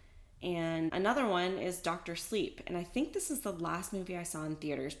 And another one is Dr. Sleep. And I think this is the last movie I saw in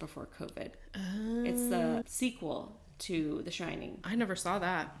theaters before COVID. It's the sequel to The Shining. I never saw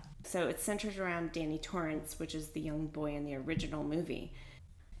that. So it's centered around Danny Torrance, which is the young boy in the original movie.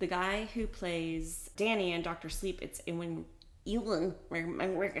 The guy who plays Danny in Dr. Sleep, it's Ewan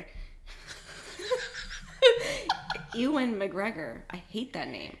McGregor. I hate that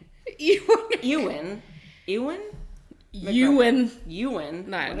name. Ewan.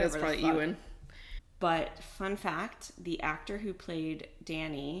 Nah, that's probably Ewan. But fun fact, the actor who played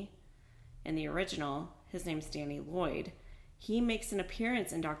Danny in the original, his name's Danny Lloyd. He makes an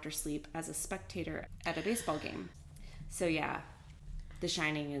appearance in Dr. Sleep as a spectator at a baseball game. So yeah, The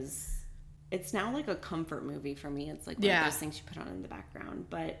Shining it's now like a comfort movie for me. It's like one of those things you put on in the background.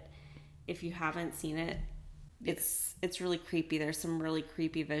 But if you haven't seen it, it's really creepy. There's some really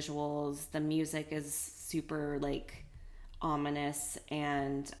creepy visuals. The music is super like ominous.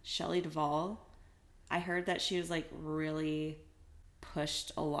 And Shelley Duvall, I heard that she was like really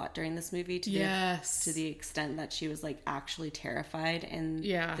pushed a lot during this movie to the extent that she was like actually terrified in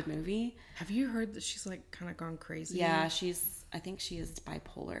the movie. Have you heard that she's like kind of gone crazy? Yeah, I think she is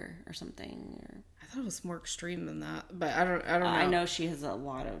bipolar or something. I thought it was more extreme than that, but I don't know. I know she has a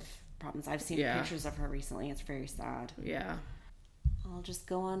lot of problems. I've seen pictures of her recently. It's very sad. Yeah. I'll just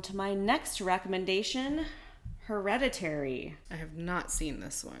go on to my next recommendation. Hereditary. I have not seen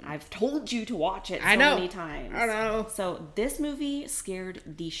this one. I've told you to watch it many times. I know. So this movie scared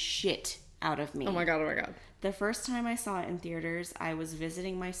the shit out of me. Oh my god. The first time I saw it in theaters, I was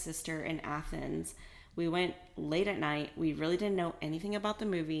visiting my sister in Athens. We went late at night. We really didn't know anything about the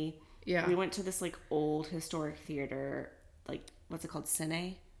movie. Yeah. We went to this like old historic theater, like what's it called?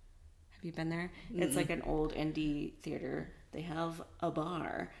 Cine? Have you been there? Mm-hmm. It's like an old indie theater. They have a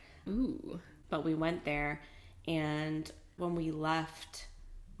bar. Ooh. But we went there. And when we left,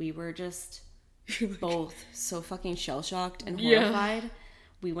 we were just both so fucking shell-shocked and horrified.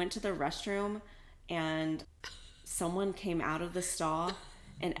 We went to the restroom and someone came out of the stall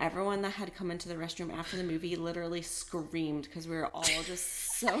and everyone that had come into the restroom after the movie literally screamed because we were all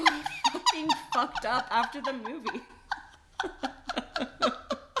just so fucking fucked up after the movie.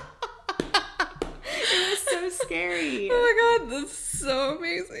 It was so scary. Oh my god, that's so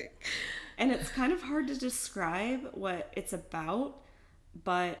amazing. And it's kind of hard to describe what it's about,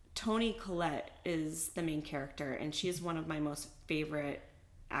 but Toni Collette is the main character, and she's one of my most favorite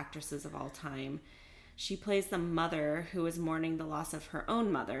actresses of all time. She plays the mother who is mourning the loss of her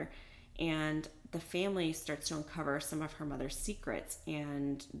own mother, and the family starts to uncover some of her mother's secrets,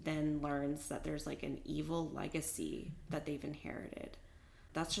 and then learns that there's like an evil legacy that they've inherited.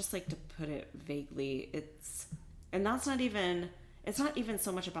 That's just like to put it vaguely. It's not even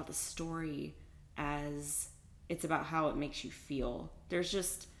so much about the story as it's about how it makes you feel. There's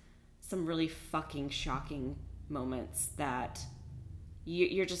just some really fucking shocking moments that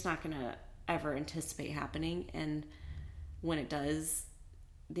you're just not going to ever anticipate happening. And when it does,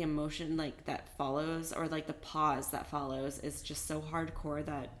 the emotion like that follows, or like the pause that follows, is just so hardcore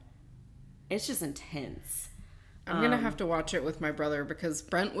that it's just intense. I'm going to have to watch it with my brother because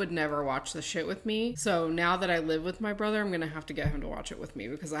Brent would never watch the shit with me. So now that I live with my brother, I'm going to have to get him to watch it with me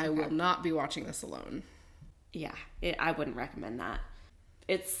because I will not be watching this alone. Yeah, I wouldn't recommend that.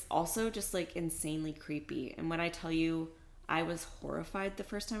 It's also just like insanely creepy. And when I tell you I was horrified the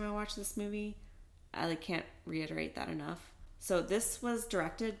first time I watched this movie, I like can't reiterate that enough. So this was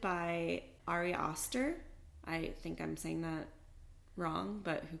directed by Ari Aster. I think I'm saying that wrong,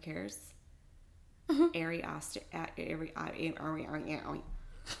 but who cares? Ari Aster.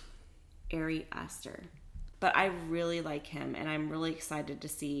 But I really like him, and I'm really excited to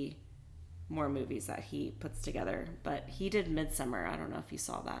see more movies that he puts together. But he did Midsummer. I don't know if you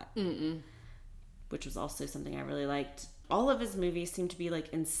saw that. Which was also something I really liked. All of his movies seem to be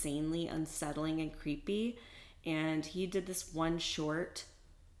like insanely unsettling and creepy. And he did this one short.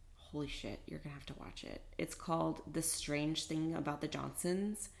 Holy shit, you're gonna have to watch it. It's called The Strange Thing About the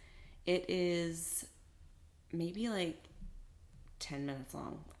Johnsons. It is maybe like 10 minutes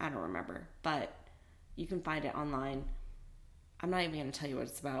long. I don't remember, but you can find it online. I'm not even going to tell you what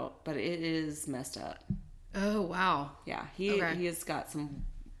it's about, but it is messed up. Oh, wow. Yeah, he has got some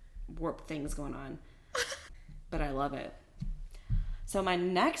warped things going on, but I love it. So my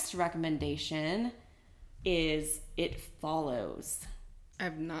next recommendation is It Follows.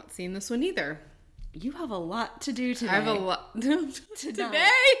 I've not seen this one either. You have a lot to do today. I have a lot. Tonight?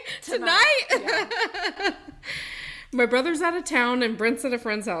 Yeah. My brother's out of town and Brent's at a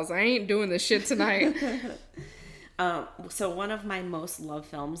friend's house. I ain't doing this shit tonight. So one of my most loved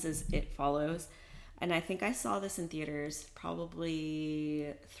films is It Follows. And I think I saw this in theaters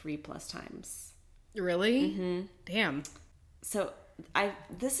probably 3+ times. Really? Mm-hmm. Damn. So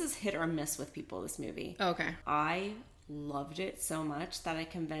this is hit or miss with people, this movie. Okay. I loved it so much that I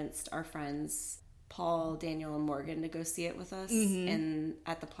convinced our friends Paul, Daniel, and Morgan to go see it with us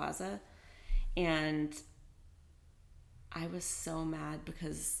at the plaza. And I was so mad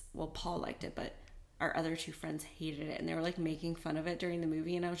because, well, Paul liked it, but our other 2 friends hated it. And they were like making fun of it during the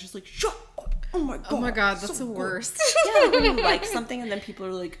movie. And I was just like, shut up. Oh my God. Oh my God, that's so the worst. Yeah, when you like something and then people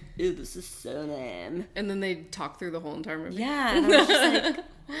are like, ew, this is so lame. And then they talk through the whole entire movie. Yeah. And I was just like,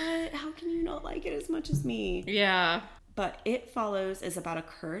 what? How can you not like it as much as me? Yeah. But It Follows is about a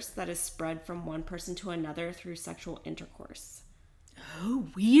curse that is spread from one person to another through sexual intercourse. Oh,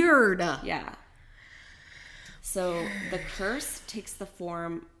 weird. Yeah. So the curse takes the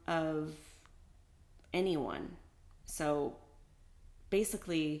form of anyone. So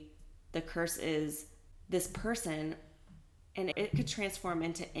basically, the curse is this person, and it could transform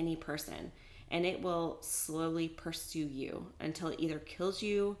into any person, and it will slowly pursue you until it either kills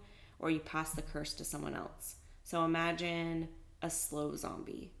you or you pass the curse to someone else. So imagine a slow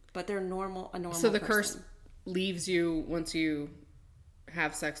zombie, but they're a normal So the person. curse leaves you once you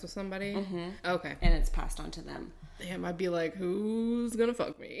have sex with somebody? Mm-hmm. Okay. And it's passed on to them. Damn, I'd be like, who's gonna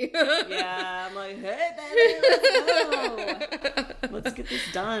fuck me? Yeah, I'm like, hey, baby, let's go. Let's get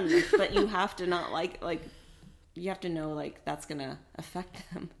this done. But you have to not you have to know, like, that's gonna affect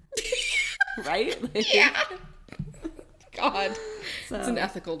them. Right? Like, yeah. God. So, it's an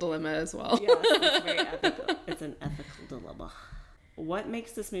ethical dilemma as well. Yes, it's very ethical. It's an ethical dilemma. What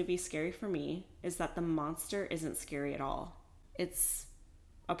makes this movie scary for me is that the monster isn't scary at all. It's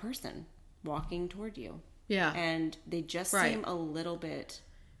a person walking toward you. Yeah. And they just seem a little bit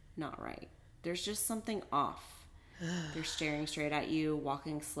not right. There's just something off. They're staring straight at you,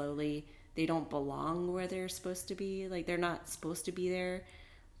 walking slowly. They don't belong where they're supposed to be. Like, they're not supposed to be there.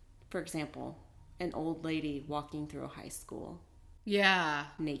 For example, an old lady walking through a high school. Yeah.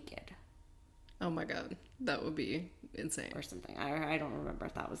 Naked. Oh my God. That would be insane. Or something. I don't remember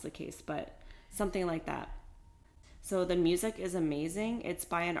if that was the case, but something like that. So the music is amazing. It's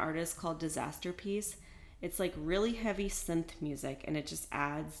by an artist called Disaster Piece. It's like really heavy synth music, and it just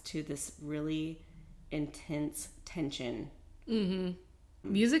adds to this really intense tension. Mm-hmm.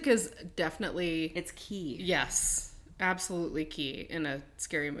 Music is definitely... It's key. Yes. Absolutely key in a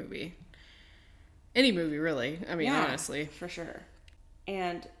scary movie. Any movie, really. I mean, honestly. For sure.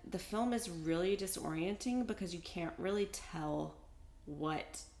 And the film is really disorienting because you can't really tell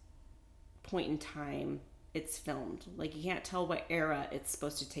what point in time it's filmed. Like, you can't tell what era it's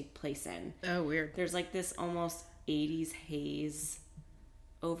supposed to take place in. Oh, weird. There's like this almost 80s haze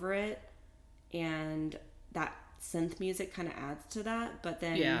over it, and that synth music kind of adds to that. But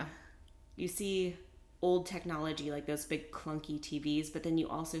then you see old technology, like those big clunky TVs, but then you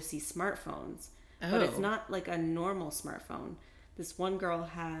also see smartphones. Oh. But it's not like a normal smartphone. This one girl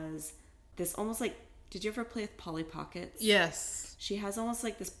has this almost like, did you ever play with Polly Pockets? Yes. She has almost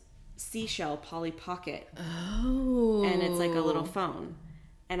like this seashell Polly Pocket. Oh. And it's like a little phone.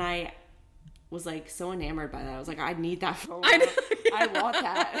 And I was like so enamored by that. I was like, I need that phone. I want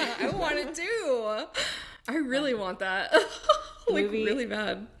that. I want it too. I really want that. Like, movie, really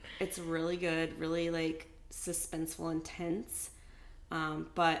bad. It's really good, really like suspenseful and tense.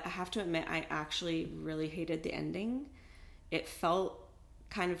 But I have to admit, I actually really hated the ending. It felt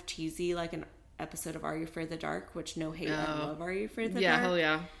kind of cheesy, like an episode of Are You Afraid of the Dark, which no hate, I love Are You Afraid of the Dark. Yeah, hell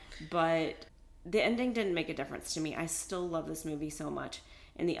yeah. But the ending didn't make a difference to me. I still love this movie so much.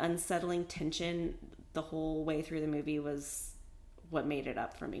 And the unsettling tension the whole way through the movie was what made it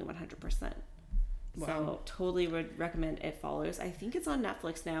up for me 100%. Wow. So totally would recommend It Follows. I think it's on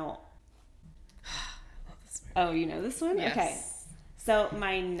Netflix now. I love this movie. Oh, you know this one? Yes. Okay. So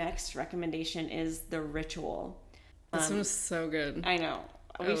my next recommendation is The Ritual. This one was so good. I know.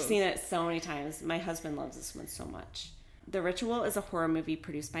 We've seen it so many times. My husband loves this one so much. The Ritual is a horror movie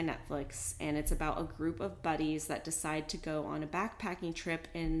produced by Netflix, and it's about a group of buddies that decide to go on a backpacking trip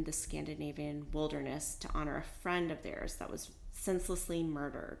in the Scandinavian wilderness to honor a friend of theirs that was senselessly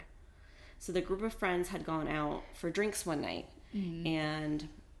murdered. So the group of friends had gone out for drinks one night, and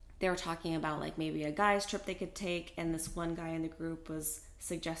they were talking about like maybe a guy's trip they could take, and this one guy in the group was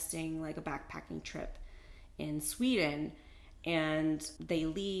suggesting like a backpacking trip in Sweden. And they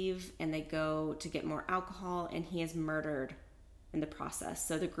leave and they go to get more alcohol, and he is murdered in the process.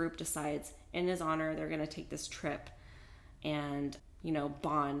 So the group decides in his honor, they're going to take this trip and, you know,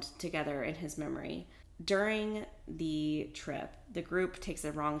 bond together in his memory. During the trip, the group takes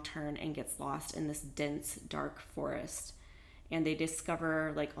a wrong turn and gets lost in this dense, dark forest. And they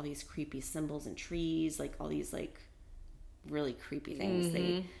discover, like, all these creepy symbols and trees, like, all these, like, really creepy things. Mm-hmm.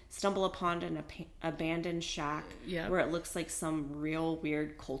 They stumble upon an abandoned shack where it looks like some real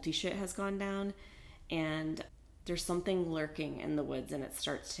weird culty shit has gone down. And there's something lurking in the woods, and it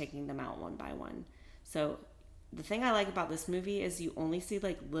starts taking them out one by one. So the thing I like about this movie is you only see,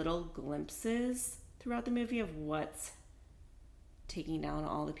 like, little glimpses throughout the movie of what's taking down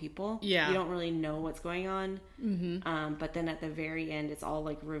all the people. Yeah. You don't really know what's going on. Mm-hmm. But then at the very end, it's all,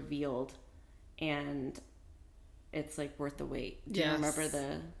 like, revealed, and it's, like, worth the wait. Do you remember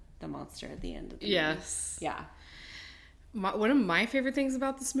the monster at the end of the movie? Yes. Yeah. One of my favorite things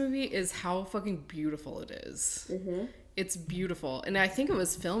about this movie is how fucking beautiful it is. Mm-hmm. It's beautiful. And I think it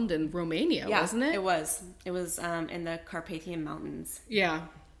was filmed in Romania, wasn't it? It was. It was in the Carpathian Mountains. Yeah.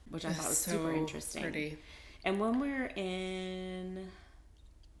 Which I thought was so super interesting. Pretty. And when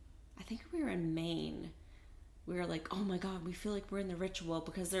I think we were in Maine, we were like, oh my God, we feel like we're in the ritual,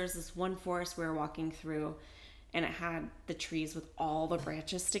 because there's this one forest we were walking through, and it had the trees with all the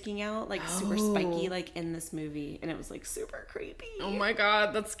branches sticking out, like super spiky, like in this movie. And it was like super creepy. Oh my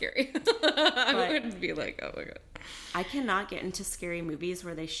God, that's scary. I would be like, oh my God. I cannot get into scary movies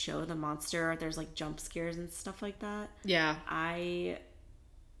where they show the monster. There's like jump scares and stuff like that. Yeah. I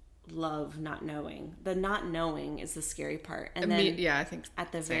love not knowing. The not knowing is the scary part. And then I think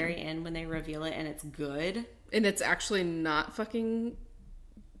at the very end when they reveal it and it's good. And it's actually not fucking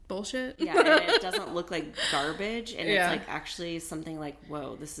bullshit. Yeah, and it doesn't look like garbage, and it's like actually something like,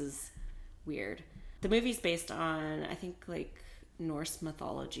 whoa, this is weird. The movie's based on, I think, like Norse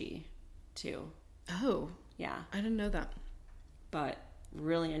mythology too. Oh. Yeah. I didn't know that. But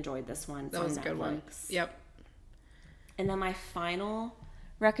really enjoyed this one. That was a good one. Yep. And then my final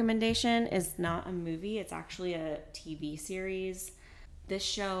recommendation is not a movie, it's actually a TV series. This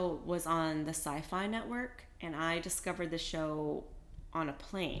show was on the Sci-Fi Network, and I discovered the show on a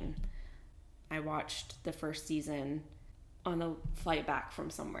plane. I watched the first season on a flight back from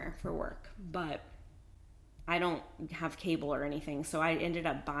somewhere for work, but I don't have cable or anything, so I ended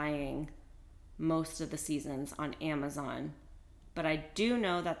up buying most of the seasons on Amazon. But I do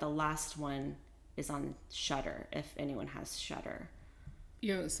know that the last one is on Shudder, if anyone has Shudder.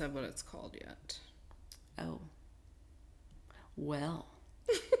 You haven't said what it's called yet. Oh. Well,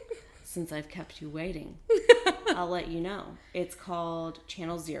 since I've kept you waiting, I'll let you know. It's called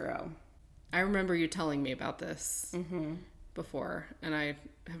Channel Zero. I remember you telling me about this before, and I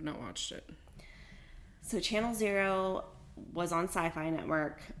have not watched it. So Channel Zero was on Sci-Fi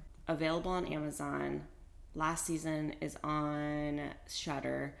Network, available on Amazon. Last season is on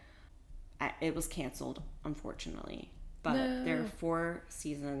Shudder. It was canceled, unfortunately. But there are 4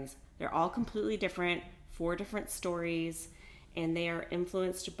 seasons. They're all completely different, 4 different stories, and they are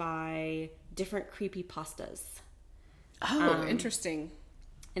influenced by different creepypastas. Oh, interesting.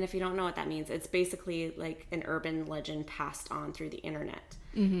 And if you don't know what that means, it's basically like an urban legend passed on through the internet.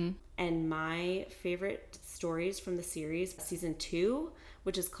 Mm-hmm. And my favorite stories from the series, season 2,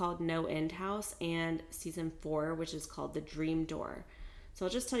 which is called No End House, and season 4, which is called The Dream Door. So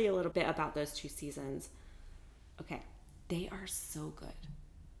I'll just tell you a little bit about those 2 seasons. Okay. They are so good.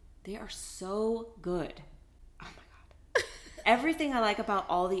 They are so good. Oh my God. Everything I like about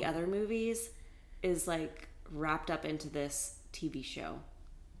all the other movies is like wrapped up into this TV show,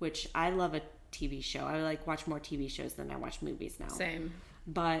 which I love a TV show. I like watch more TV shows than I watch movies now. Same.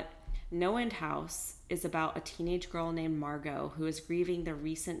 But No End House is about a teenage girl named Margot who is grieving the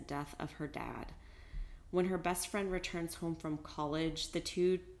recent death of her dad. When her best friend returns home from college, the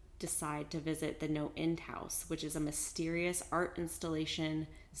two decide to visit the No End House, which is a mysterious art installation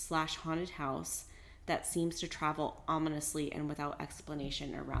 / haunted house that seems to travel ominously and without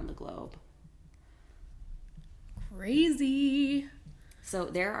explanation around the globe. Crazy. So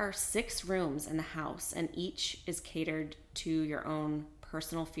there are 6 rooms in the house, and each is catered to your own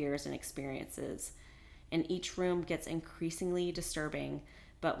personal fears and experiences. And each room gets increasingly disturbing,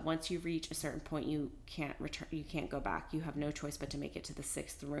 but once you reach a certain point, you can't return. You can't go back. You have no choice but to make it to the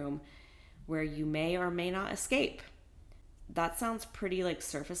 6th room, where you may or may not escape. That sounds pretty like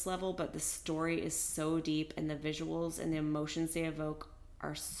surface level, but the story is so deep, and the visuals and the emotions they evoke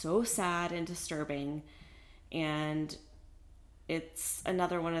are so sad and disturbing. And it's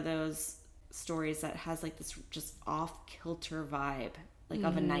another one of those stories that has like this just off-kilter vibe, like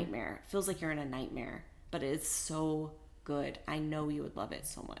of a nightmare. It feels like you're in a nightmare, but it's so good. I know you would love it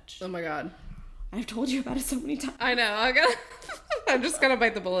so much. Oh my God. I've told you about it so many times. I know. I'm just gonna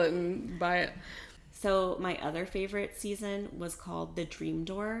bite the bullet and buy it. So my other favorite season was called The Dream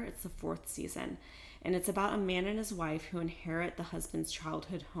Door. It's the 4th season. And it's about a man and his wife who inherit the husband's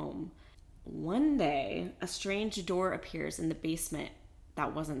childhood home. One day, a strange door appears in the basement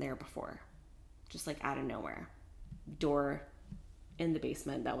that wasn't there before. Just like out of nowhere. Door in the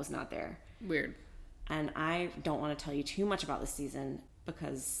basement that was not there. Weird. And I don't want to tell you too much about this season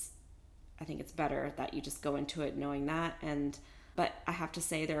because I think it's better that you just go into it knowing that. But I have to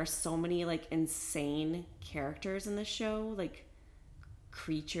say there are so many like insane characters in this show, like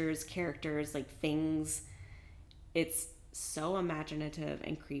creatures, characters, like things. It's so imaginative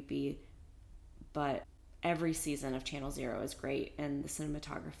and creepy, but every season of Channel Zero is great, and the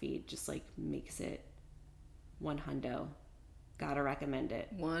cinematography just like makes it 100. Gotta recommend it.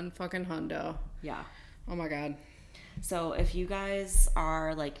 100. Yeah. Oh my God. So if you guys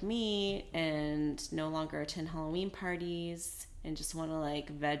are like me and no longer attend Halloween parties and just want to like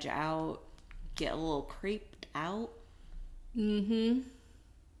veg out, get a little creeped out, you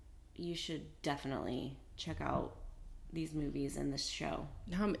should definitely check out these movies and this show.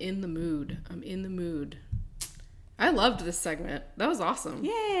 Now I'm in the mood. I loved this segment. That was awesome.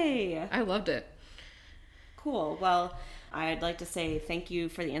 Yay! I loved it. Cool. Well, I'd like to say thank you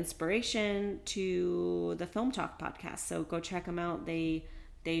for the inspiration to the Film Talk podcast. So go check them out. They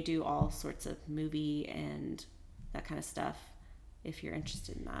do all sorts of movie and that kind of stuff if you're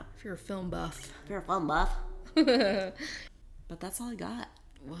interested in that. If you're a film buff. But that's all I got.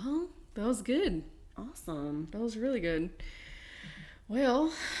 Well, that was good. Awesome. That was really good.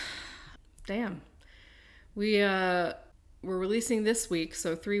 Well, damn. We're releasing this week,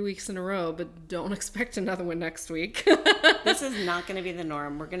 so 3 weeks in a row, but don't expect another one next week. This is not going to be the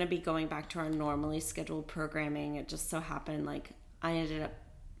norm. We're going to be going back to our normally scheduled programming. It just so happened, like, I ended up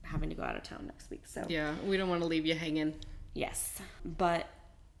having to go out of town next week, so. Yeah, we don't want to leave you hanging. Yes. But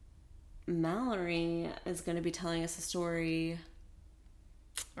Mallory is going to be telling us a story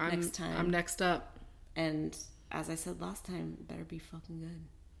next time. I'm next up. And as I said last time, it better be fucking good.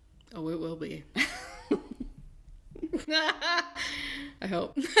 Oh, it will be. I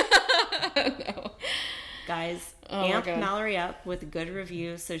hope. No. Guys, amp Mallory up with a good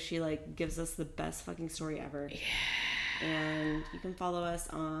review so she like gives us the best fucking story ever. Yeah. And you can follow us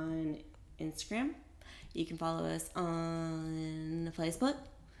on Instagram. You can follow us on Facebook.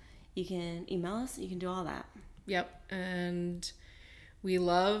 You can email us. You can do all that. Yep. And we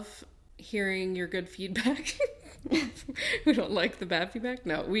love hearing your good feedback. We don't like the bad feedback.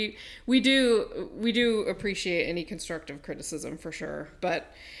 No, we do appreciate any constructive criticism for sure,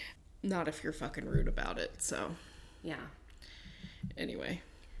 but not if you're fucking rude about it. So yeah. Anyway.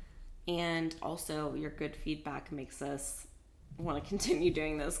 And also your good feedback makes us want to continue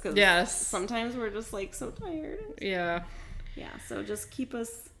doing this because sometimes we're just like so tired. Yeah. Yeah. So just keep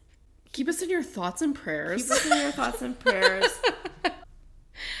us in your thoughts and prayers. Keep us in your thoughts and prayers.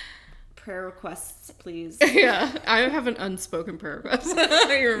 Prayer requests, please. Yeah, I have an unspoken prayer request.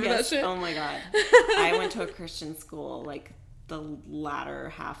 You remember that shit? Oh my God. I went to a Christian school like the latter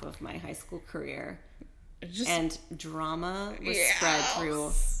half of my high school career. And drama was spread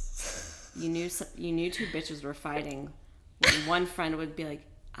through. You knew two bitches were fighting. When one friend would be like,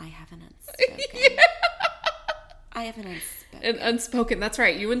 I have an unspoken. I have an unspoken. An unspoken. That's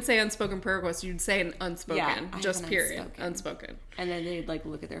right. You wouldn't say unspoken prayer request. You'd say an unspoken. Yeah, just period. Unspoken. And then they'd like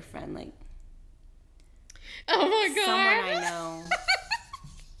look at their friend like, oh my God. Someone I know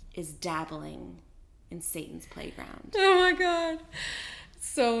is dabbling in Satan's playground. Oh my God.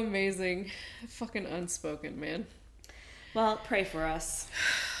 So amazing. Fucking unspoken, man. Well, pray for us.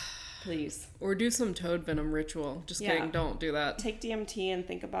 Please. Or do some toad venom ritual. Just kidding. Don't do that. Take DMT and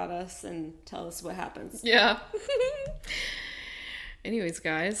think about us and tell us what happens. Yeah. Anyways,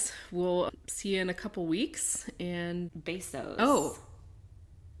 guys, we'll see you in a couple weeks. And Besos. Oh.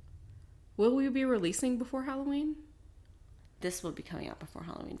 Will we be releasing before Halloween? This will be coming out before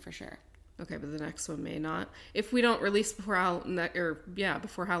Halloween for sure. Okay, but the next one may not. If we don't release before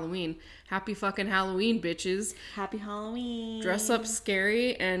before Halloween, happy fucking Halloween, bitches. Happy Halloween. Dress up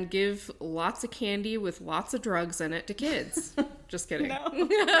scary and give lots of candy with lots of drugs in it to kids. Just kidding. No.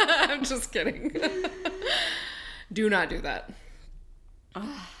 I'm just kidding. Do not do that.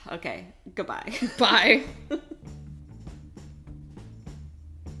 Okay, goodbye. Bye.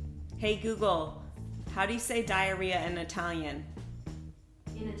 Hey Google, how do you say diarrhea in Italian?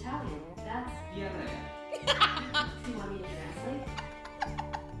 In Italian, that's... Yeah. Do you want me to translate?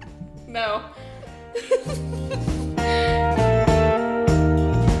 No.